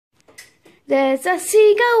There's a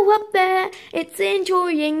seagull up there, it's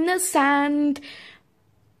enjoying the sand.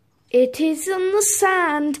 It is on the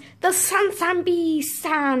sand, the sandy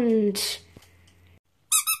sand.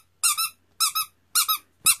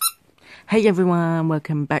 Hey everyone,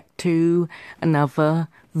 welcome back to another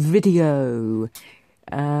video.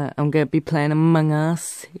 I'm going to be playing Among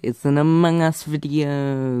Us. It's an Among Us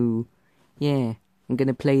video. Yeah, I'm going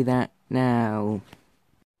to play that now.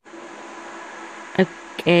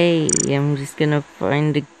 Okay, I'm just going to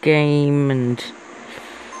find a game and...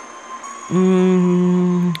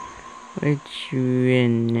 which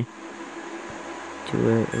one? To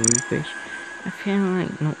a refresh. I feel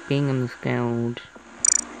like not being on the scaled.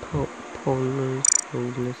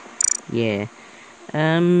 Polars. Yeah.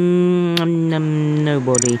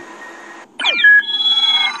 Nobody.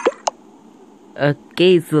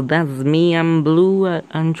 Okay, so that's me. I'm blue.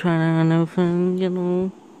 I'm trying to find, you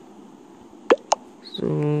know. So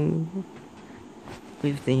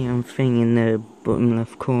with the thing in the bottom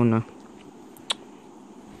left corner.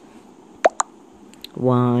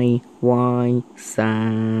 Why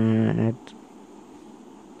sad?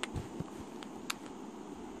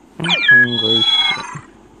 I'm hungry.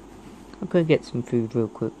 I'll go get some food real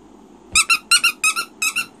quick.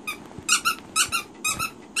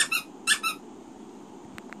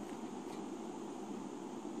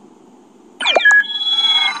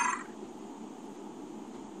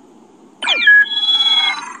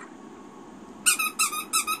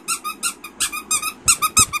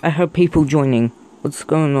 I heard people joining. What's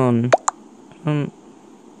going on? I'm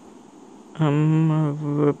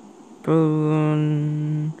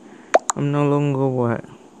no longer what?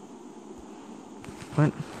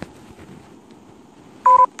 What?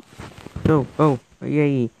 Oh,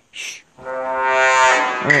 yay. Shh.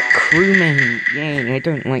 Crewmate. Yay, I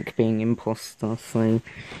don't like being imposter, so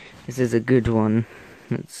this is a good one.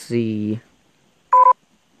 Let's see.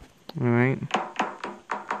 Alright.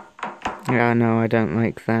 Yeah, no, I don't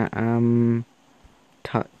like that.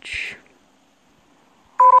 Touch.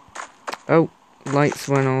 Oh, lights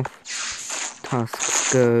went off.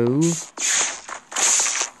 Tasks go.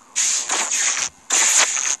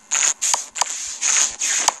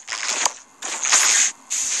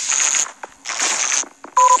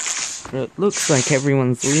 It looks like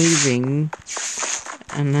everyone's leaving.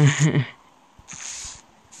 And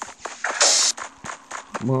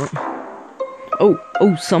what?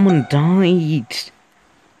 Oh, someone died.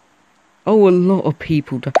 Oh, a lot of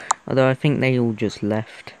people died. Although I think they all just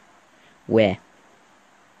left. Where?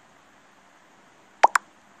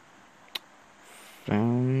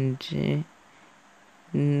 Found it.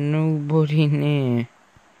 Nobody near.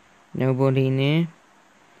 Nobody near.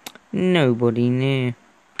 Nobody near.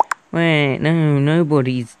 Wait, no,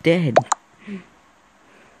 nobody's dead.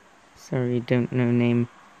 Sorry, don't know name.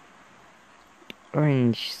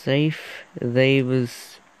 Orange, safe. They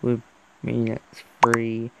was with me, that's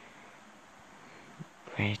 3.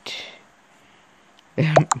 Red.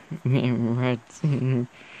 Red.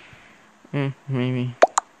 Maybe.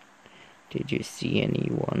 Did you see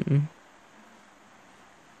anyone?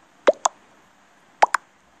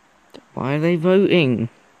 Why are they voting?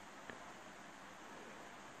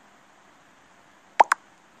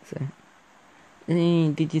 So,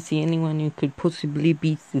 did you see anyone who could possibly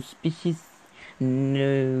be suspicious?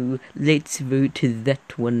 No, let's vote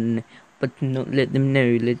that one, but not let them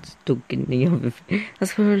know. Let's talk in the other.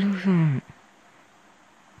 That's what I love that.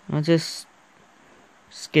 I'll just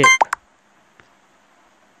skip.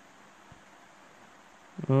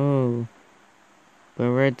 Oh, the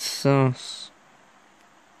red sauce.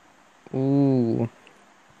 Ooh.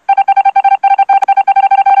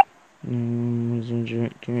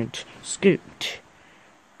 Skipped.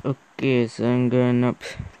 Okay, so I'm going up.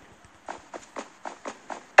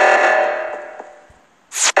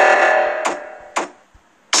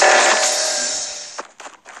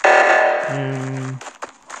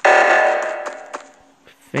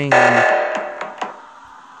 Thing.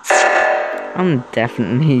 I'm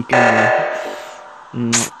definitely gonna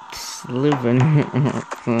not live in it.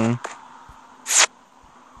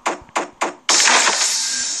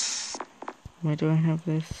 Why do I have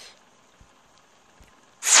this?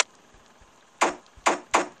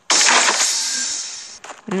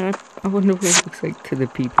 I wonder what it looks like to the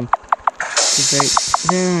people.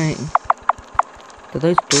 Do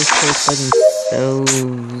those doors close by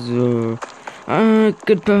themselves or...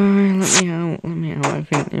 goodbye, let me out, I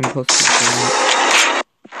think the imposter's going.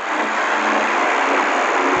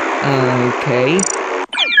 Okay.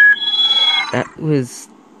 That was...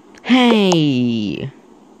 Hey!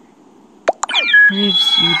 What have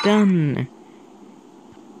you done?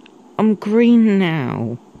 I'm green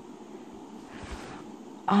now.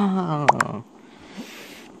 Ah.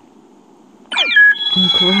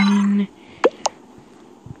 Green.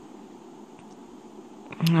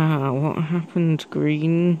 Ah, what happened,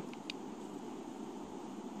 green?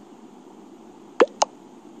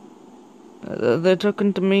 They're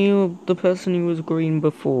talking to me or the person who was green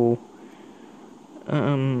before?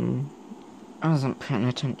 I wasn't paying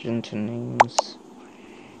attention to names.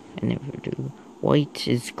 I never do. White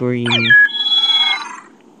is green.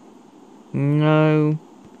 No.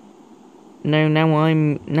 No,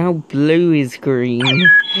 now blue is green.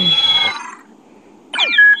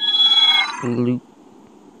 Blue.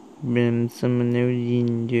 Someone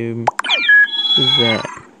knows who's that?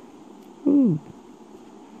 Ooh.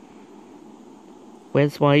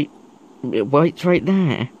 Where's white? White's right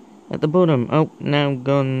there. At the bottom. Oh, now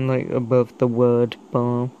gone like above the word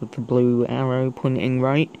bar with the blue arrow pointing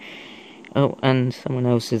right. Oh, and someone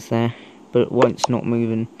else is there. But white's not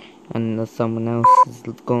moving. And there's someone else is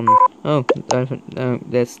gone. Oh, no,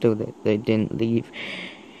 they're still there. They didn't leave.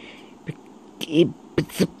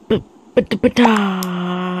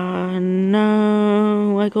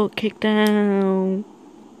 No, I got kicked out.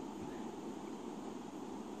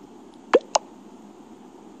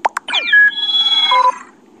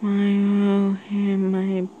 I will hear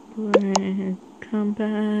my breath come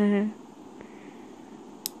back.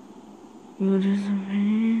 You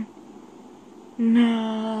disappeared?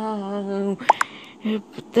 No.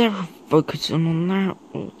 They're focusing on that.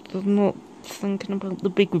 They're not thinking about the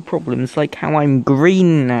bigger problems, like how I'm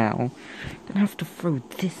green now. Gonna have to throw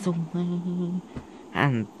this away.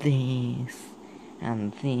 And this.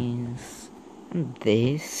 And this. And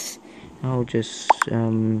this. I'll just,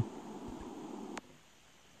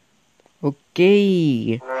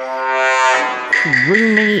 Okay.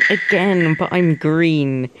 Roommate again, but I'm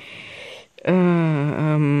green.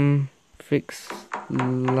 Fix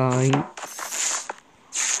lights.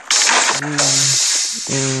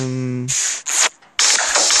 Hello?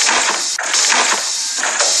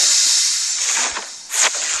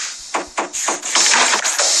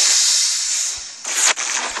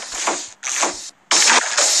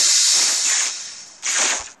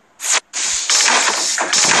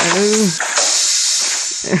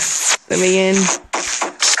 Let me in.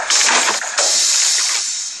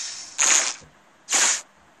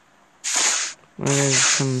 Well, there's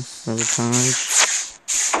some sabotage.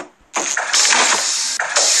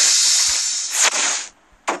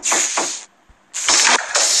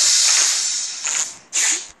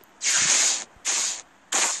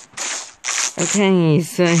 Okay,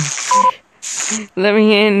 so let me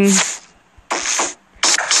in.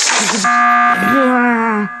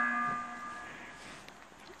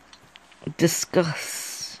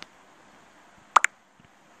 Discuss.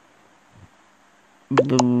 What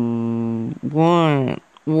the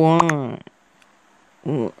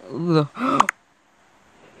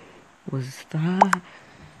was that?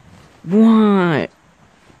 What?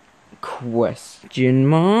 Question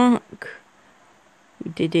mark? Who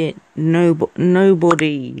did it?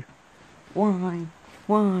 Nobody. Why?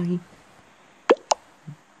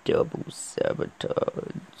 Double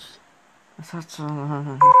sabotage.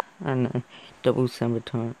 I know. Double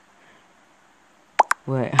sabotage.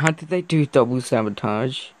 Wait, how did they do double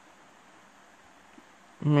sabotage?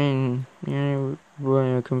 I mean, what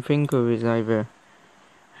I can think of is either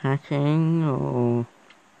hacking or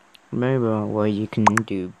mobile, where you can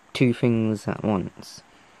do two things at once.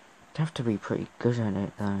 You'd have to be pretty good at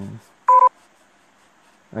it, though.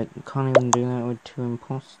 Like, you can't even do that with two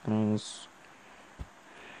imposters.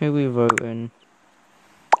 Who we voting?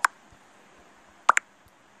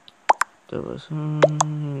 There was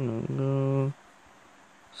no.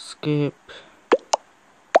 Skip.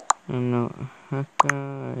 I'm not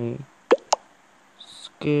hacker.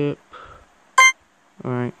 Skip.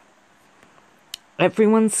 Alright.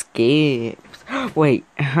 Everyone skips. Wait,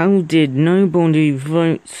 how did nobody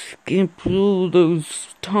vote skip all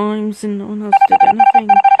those times and no one else did anything?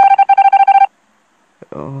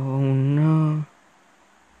 Oh no.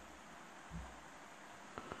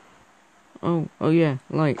 Oh yeah,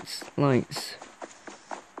 lights. I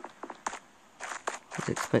was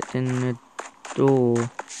expecting a door.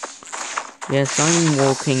 Yes, I'm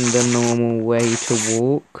walking the normal way to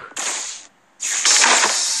walk.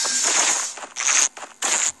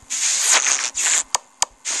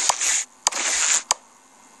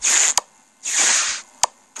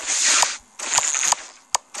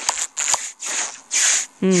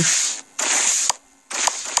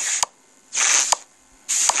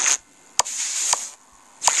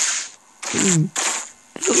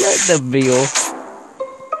 Just let them be off.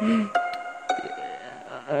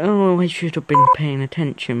 Oh, I should have been paying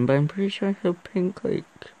attention, but I'm pretty sure I have pink, like,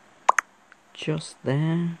 just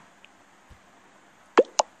there.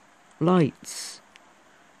 Lights.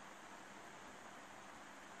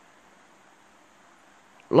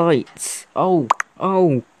 Lights. Oh.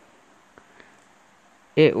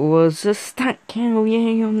 It was a stat kill,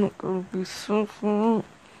 yeah, I'm not gonna be so far.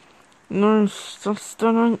 No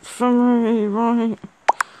sustenance for me, right?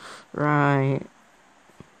 Right.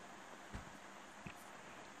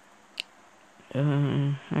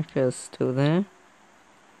 Hacker's still there.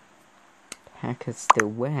 Hacker's still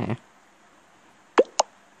where?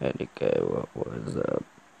 Where'd it go? What was up?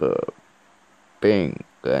 Pink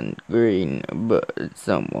and green, but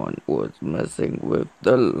someone was messing with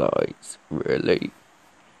the lights, really.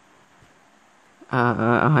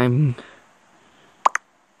 I'm...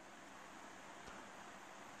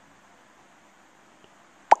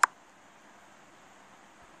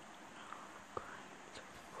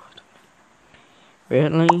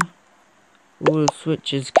 Really? All the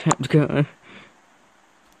switches kept going.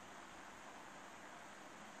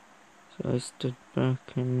 So I stood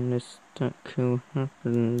back and this that kill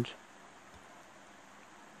happened.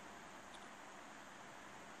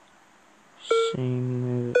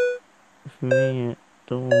 Same with me at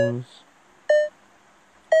doors.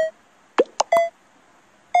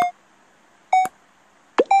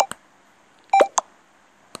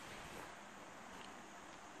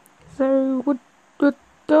 So what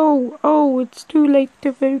oh, it's too late to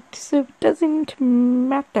vote, so it doesn't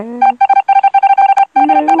matter.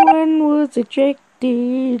 No one was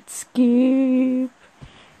ejected. Skip.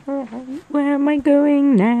 Right, where am I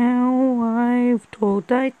going now? I've told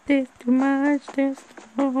I this too much. This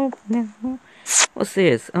now. What's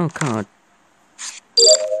this? Oh, card.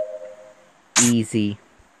 Easy.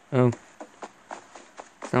 Oh.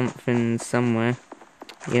 Something somewhere.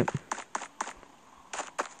 Yep.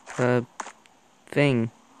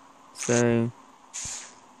 Thing. So.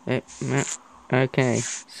 Okay.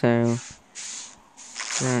 So.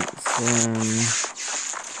 That's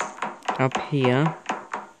up here.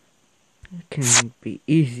 It can be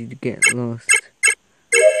easy to get lost.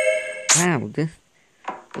 Wow, this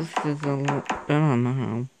is a lot better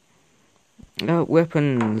now. Oh,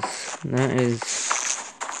 weapons. That is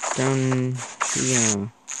down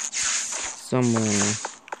here somewhere.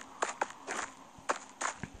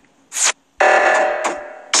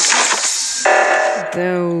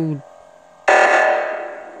 They'll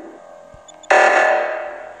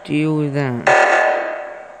deal with that.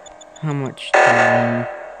 How much time?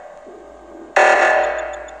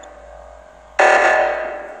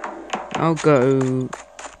 I'll go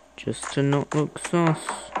just to not look sus.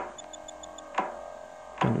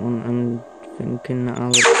 Don't want them thinking that I'll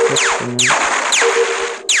look sus.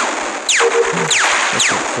 That's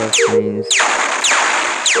what sus means.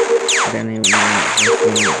 I don't even know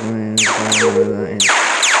what that is.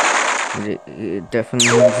 It definitely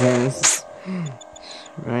is.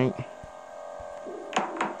 Right.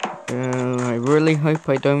 I really hope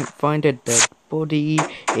I don't find a dead body.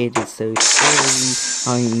 It is so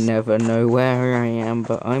scary. I never know where I am,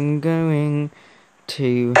 but I'm going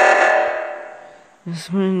to... That's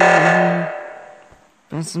mine.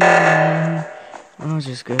 I'll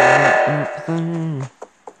just go right up there.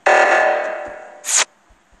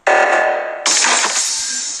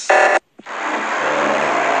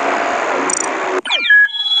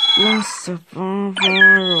 Last a far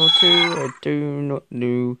or two, I do not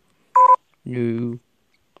know. No.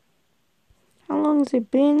 How long's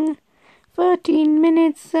it been? 13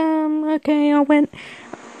 minutes, okay, I went,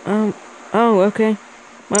 oh, okay,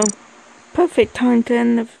 well, perfect time to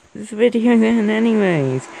end this video then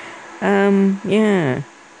anyways, yeah,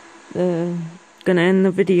 gonna end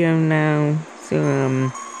the video now,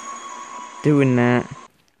 so, doing that,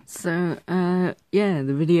 so, yeah,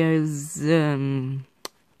 the video's,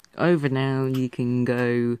 over now. You can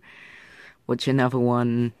go watch another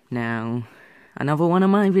one now. Another one of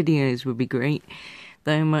my videos would be great.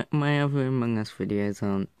 Though my other Among Us videos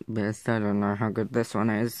aren't best. I don't know how good this one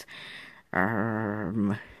is.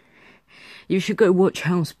 You should go watch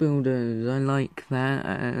House Builders. I like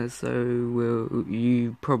that. So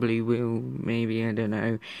you probably will. Maybe, I don't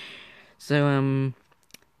know. So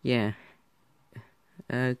yeah.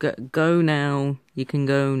 Go now. You can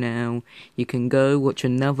go now. You can go watch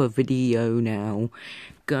another video now.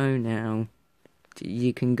 Go now.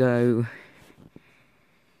 You can go.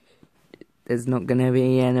 There's not gonna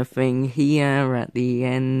be anything here at the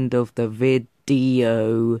end of the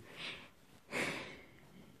video.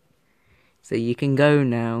 So you can go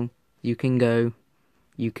now. You can go.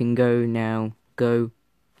 You can go now. Go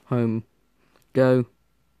home. Go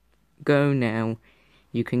now.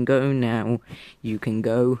 You can go now. You can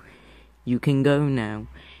go. You can go now.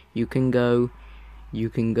 You can go. You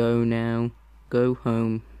can go now. Go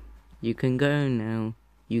home. You can go now.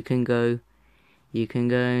 You can go. You can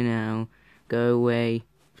go now. Go away.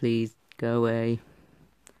 Please go away.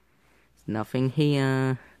 There's nothing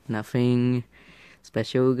here. Nothing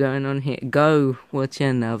special going on here. Go watch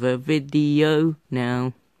another video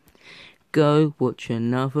now. Go watch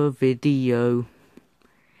another video.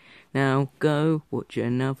 Now go watch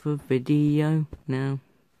another video now.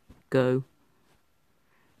 Go.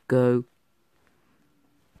 Go.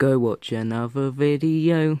 Go watch another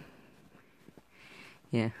video.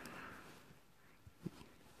 Yeah.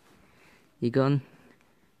 You gone?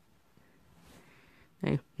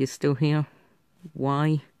 No, you're still here?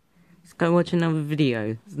 Why? Let's go watch another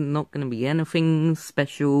video. There's not going to be anything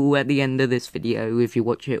special at the end of this video if you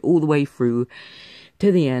watch it all the way through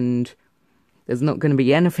to the end. There's not going to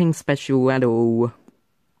be anything special at all.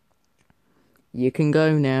 You can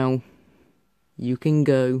go now. You can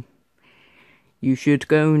go. You should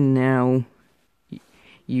go now.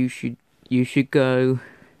 You should go.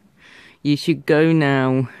 You should go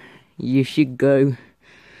now. You should go.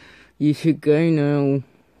 You should go now.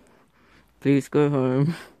 Please go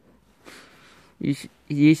home. You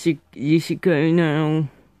should go now.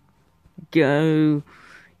 Go.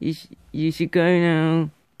 You should go now.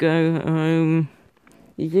 Go home.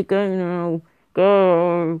 You should go now.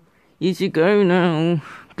 Go. You should go now.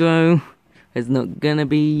 Go. There's not gonna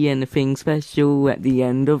be anything special at the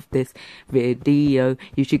end of this video.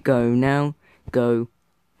 You should go now. Go.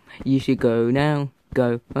 You should go now.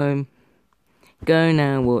 Go home. Go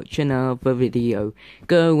now, watch another video.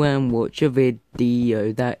 Go and watch a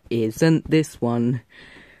video that isn't this one.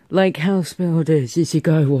 Like House Builders, you should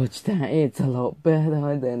go watch that. It's a lot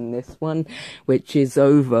better than this one, which is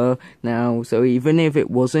over now. So even if it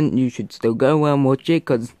wasn't, you should still go and watch it,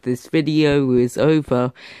 because this video is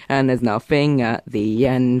over, and there's nothing at the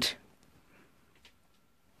end.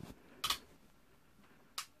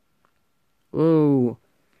 Whoa.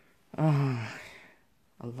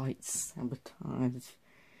 A light sabotage.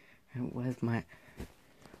 Where's my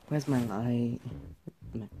light?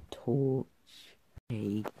 My torch.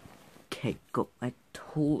 Okay, got my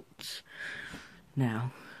torch.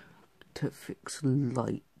 Now, to fix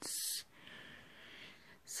lights.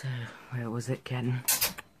 So, where was it again?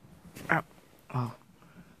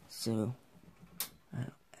 So,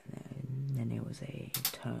 and then it was a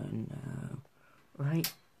turn,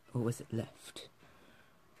 right? Or was it left?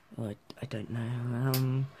 Oh, I don't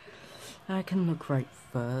know. I can look right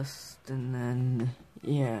first, and then,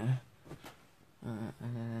 yeah.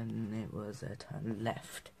 And it was a turn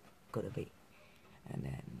left. Gotta be. And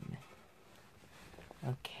then,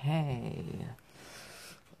 okay.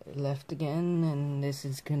 Left again, and this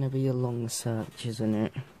is gonna be a long search, isn't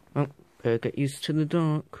it? Oh, better get used to the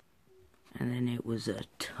dark. And then it was a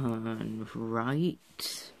turn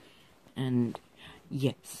right. And,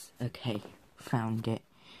 yes, okay, found it.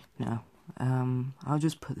 Now, I'll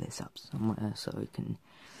just put this up somewhere so we can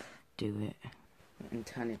do it. And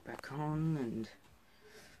turn it back on, and...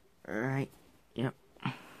 Right, yep.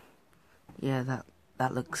 Yeah,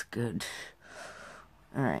 that looks good.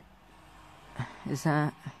 Alright. Is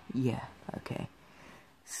that... Yeah, okay.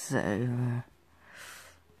 So,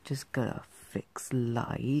 just gotta fix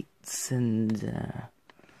lights, and,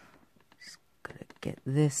 just gotta get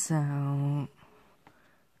this out.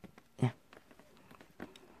 Yeah.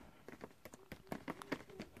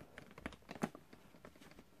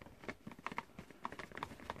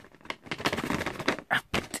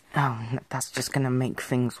 Oh, that's just gonna make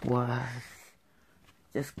things worse.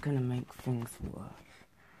 Just gonna make things worse.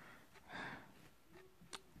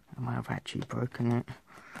 I might have actually broken it.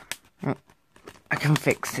 Oh, I can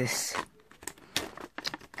fix this.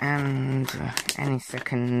 And any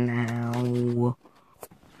second now.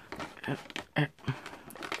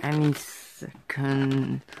 Any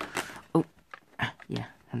second. Oh, yeah,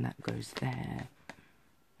 and that goes there.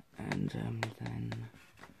 And then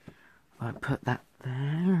I put that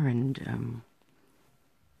there, and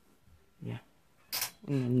yeah,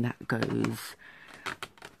 and then that goes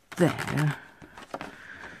there,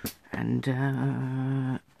 and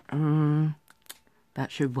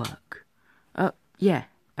that should work. Oh yeah,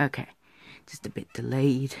 okay, just a bit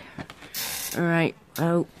delayed. Alright,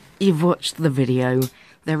 well, you've watched the video.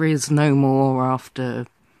 There is no more after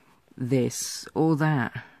this or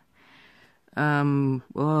that.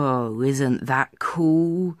 Whoa, isn't that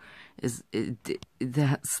cool? That's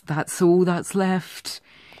all that's left.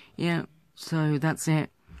 Yeah, so that's it.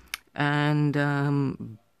 And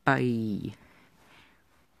bye.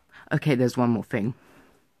 Okay, there's one more thing.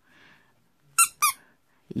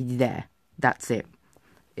 There. That's it.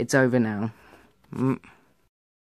 It's over now.